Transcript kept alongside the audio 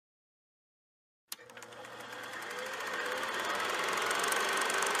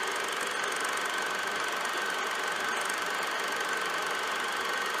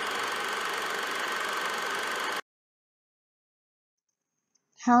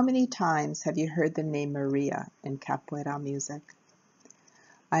How many times have you heard the name Maria in capoeira music?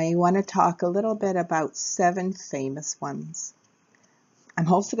 I want to talk a little bit about 7 famous ones.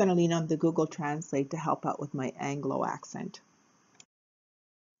 I'm also going to lean on the Google Translate to help out with my Anglo accent.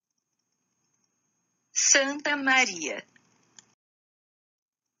 Santa Maria.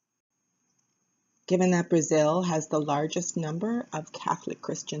 Given that Brazil has the largest number of Catholic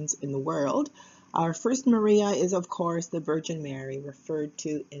Christians in the world, our first Maria is, of course, the Virgin Mary, referred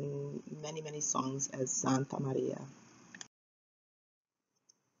to in many songs as Santa Maria.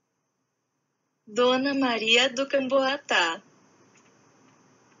 Dona Maria do Camboatá.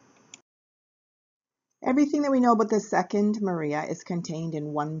 Everything that we know about the second Maria is contained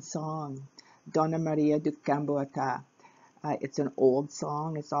in one song, Dona Maria do Camboatá. It's an old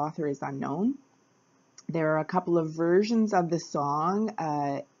song. Its author is unknown. There are a couple of versions of the song.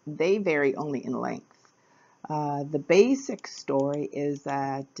 They vary only in length. The basic story is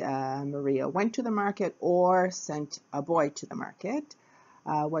that Maria went to the market or sent a boy to the market.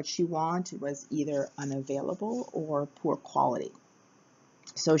 What she wanted was either unavailable or poor quality.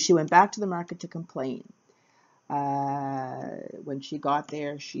 So she went back to the market to complain. When she got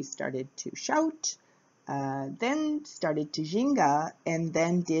there, she started to shout, then started to ginga, and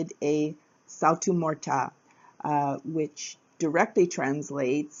then did a salto morta, which directly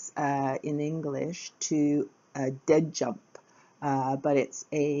translates in English to a dead jump, but it's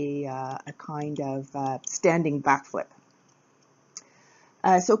a kind of standing backflip.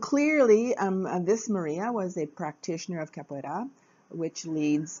 So clearly, this Maria was a practitioner of capoeira, which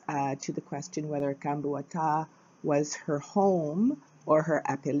leads to the question whether Camboatá was her home or her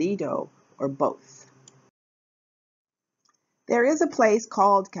apelido, or both. There is a place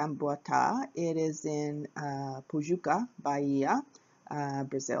called Camboatá. It is in Pujuca, Bahia,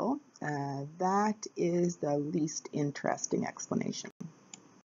 Brazil. That is the least interesting explanation.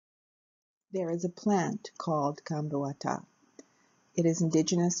 There is a plant called Camboatá. It is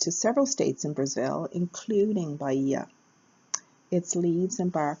indigenous to several states in Brazil, including Bahia. Its leaves and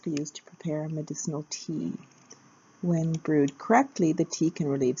bark are used to prepare medicinal tea. When brewed correctly, the tea can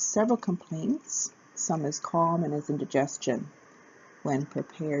relieve several complaints, some as calm and as indigestion. When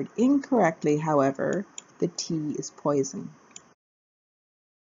prepared incorrectly, however, the tea is poison.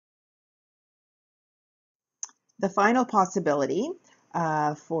 The final possibility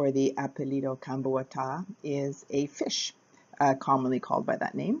for the apelido Camboatá is a fish, commonly called by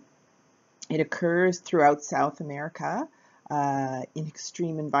that name. It occurs throughout South America in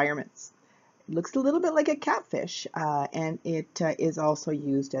extreme environments. It looks a little bit like a catfish, and it is also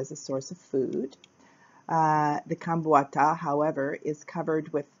used as a source of food. The Camboatá, however, is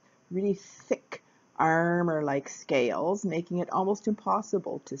covered with really thick armor-like scales, making it almost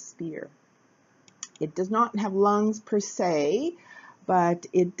impossible to spear. It does not have lungs per se, but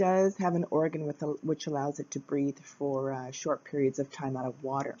it does have an organ which allows it to breathe for short periods of time out of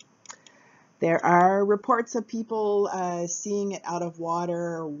water. There are reports of people seeing it out of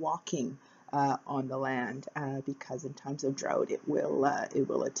water walking on the land because in times of drought it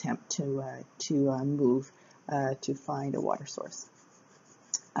will attempt to move to find a water source.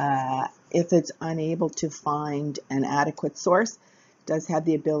 If it's unable to find an adequate source, it does have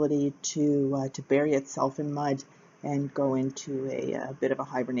the ability to bury itself in mud and go into a bit of a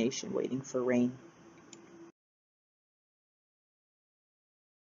hibernation waiting for rain.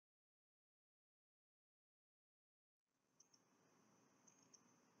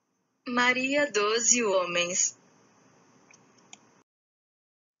 Maria 12 Homens.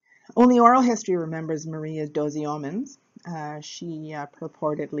 Only oral history remembers Maria 12 Homens. She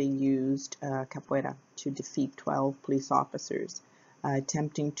purportedly used capoeira to defeat 12 police officers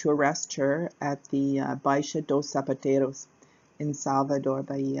attempting to arrest her at the Baixa dos Sapateiros in Salvador,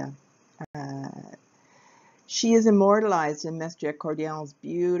 Bahia. She is immortalized in Mestre Acordeon's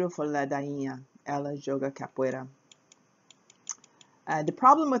beautiful Ladainha, Ela Joga Capoeira. The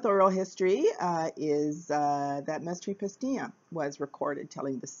problem with oral history is that Mestre Pastinha was recorded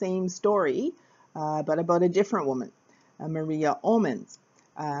telling the same story, but about a different woman, Maria Homens.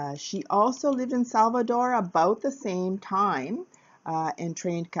 She also lived in Salvador about the same time and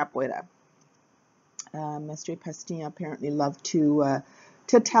trained capoeira. Mestre Pastinha apparently loved to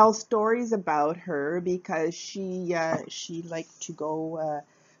tell stories about her because she liked to go,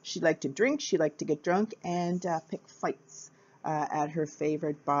 she liked to drink, she liked to get drunk, and pick fights at her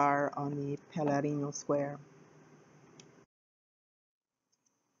favorite bar on the Pelourinho Square.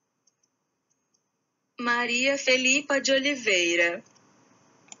 Maria Felipa de Oliveira.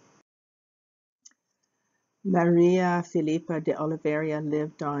 Maria Filipa de Oliveira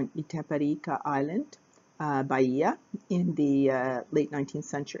lived on Itaparica Island Bahia in the late 19th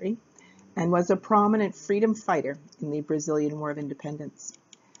century, and was a prominent freedom fighter in the Brazilian War of Independence.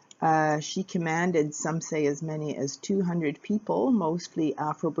 She commanded, some say, as many as 200 people, mostly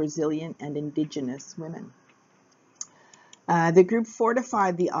Afro-Brazilian and indigenous women. The group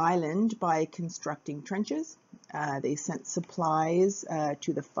fortified the island by constructing trenches. They sent supplies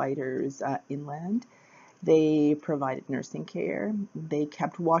to the fighters inland. They provided nursing care. They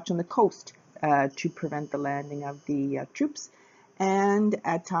kept watch on the coast to prevent the landing of the troops. And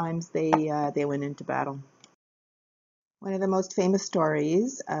at times they went into battle. One of the most famous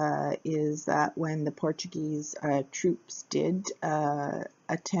stories is that when the Portuguese troops did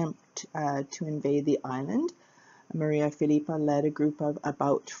attempt to invade the island, Maria Filipa led a group of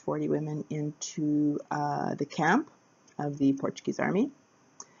about 40 women into the camp of the Portuguese army.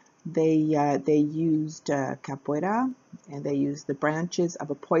 They used capoeira, and they used the branches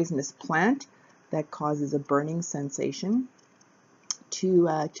of a poisonous plant that causes a burning sensation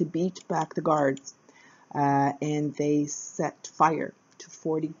to beat back the guards. And they set fire to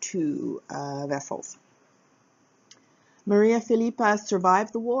 42 vessels. Maria Filipa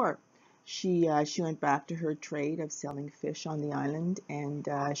survived the war. She went back to her trade of selling fish on the island, and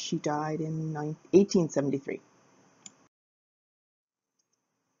she died in 1873.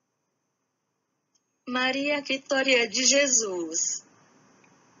 Maria Vitória de Jesus.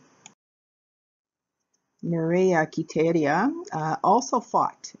 Maria Quiteria also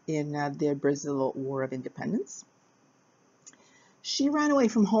fought in the Brazil War of Independence. She ran away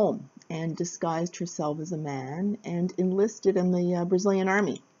from home and disguised herself as a man and enlisted in the Brazilian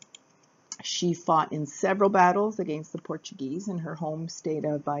army. She fought in several battles against the Portuguese in her home state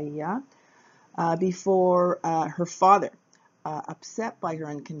of Bahia before her father, upset by her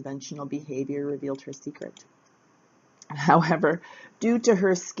unconventional behavior, revealed her secret. However, due to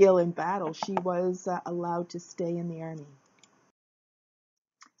her skill in battle, she was allowed to stay in the army.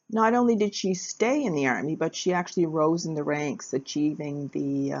 Not only did she stay in the army, but she actually rose in the ranks, achieving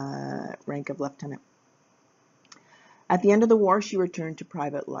the rank of lieutenant. At the end of the war, she returned to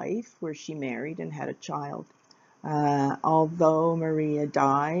private life, where she married and had a child. Although Maria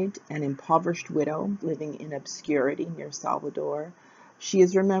died an impoverished widow living in obscurity near Salvador, she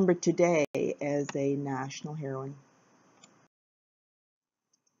is remembered today as a national heroine.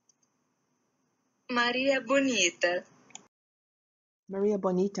 Maria Bonita. Maria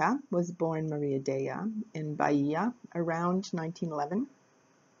Bonita was born Maria Dea in Bahia around 1911.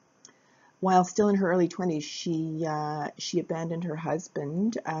 While still in her early 20s, she abandoned her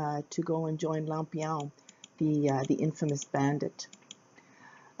husband to go and join Lampião, the infamous bandit.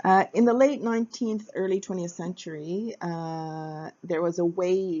 In the late 19th, early 20th century, there was a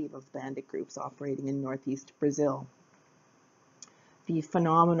wave of bandit groups operating in northeast Brazil. The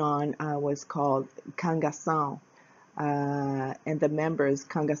phenomenon was called cangação, and the members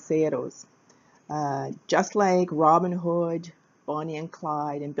cangaceiros. Just like Robin Hood, Bonnie and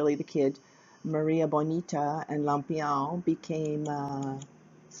Clyde, and Billy the Kid, Maria Bonita and Lampião became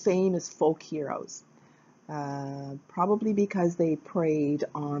famous folk heroes, probably because they preyed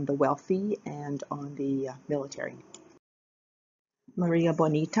on the wealthy and on the military. Maria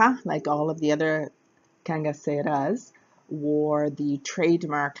Bonita, like all of the other cangaceiras, wore the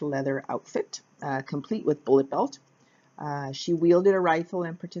trademark leather outfit, complete with bullet belt. She wielded a rifle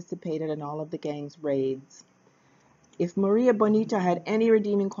and participated in all of the gang's raids. If Maria Bonita had any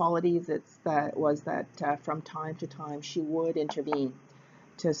redeeming qualities, it was that from time to time she would intervene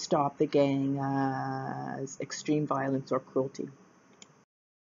to stop the gang's extreme violence or cruelty.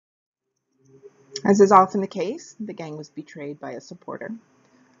 As is often the case, the gang was betrayed by a supporter.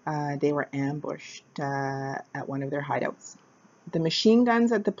 They were ambushed at one of their hideouts. The machine guns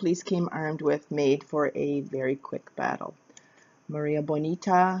that the police came armed with made for a very quick battle. Maria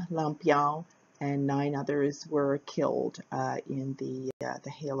Bonita, Lampião, and 9 others were killed in the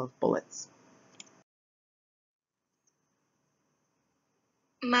hail of bullets.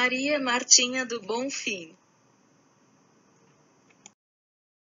 Maria Martinha do Bonfim.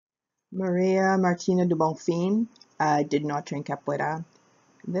 Maria Martina do Bonfim did not train capoeira.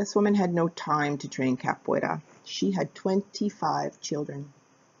 This woman had no time to train capoeira. She had 25 children.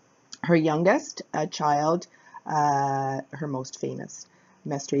 Her youngest child, her most famous,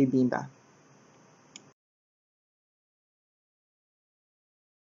 Mestre Bimba.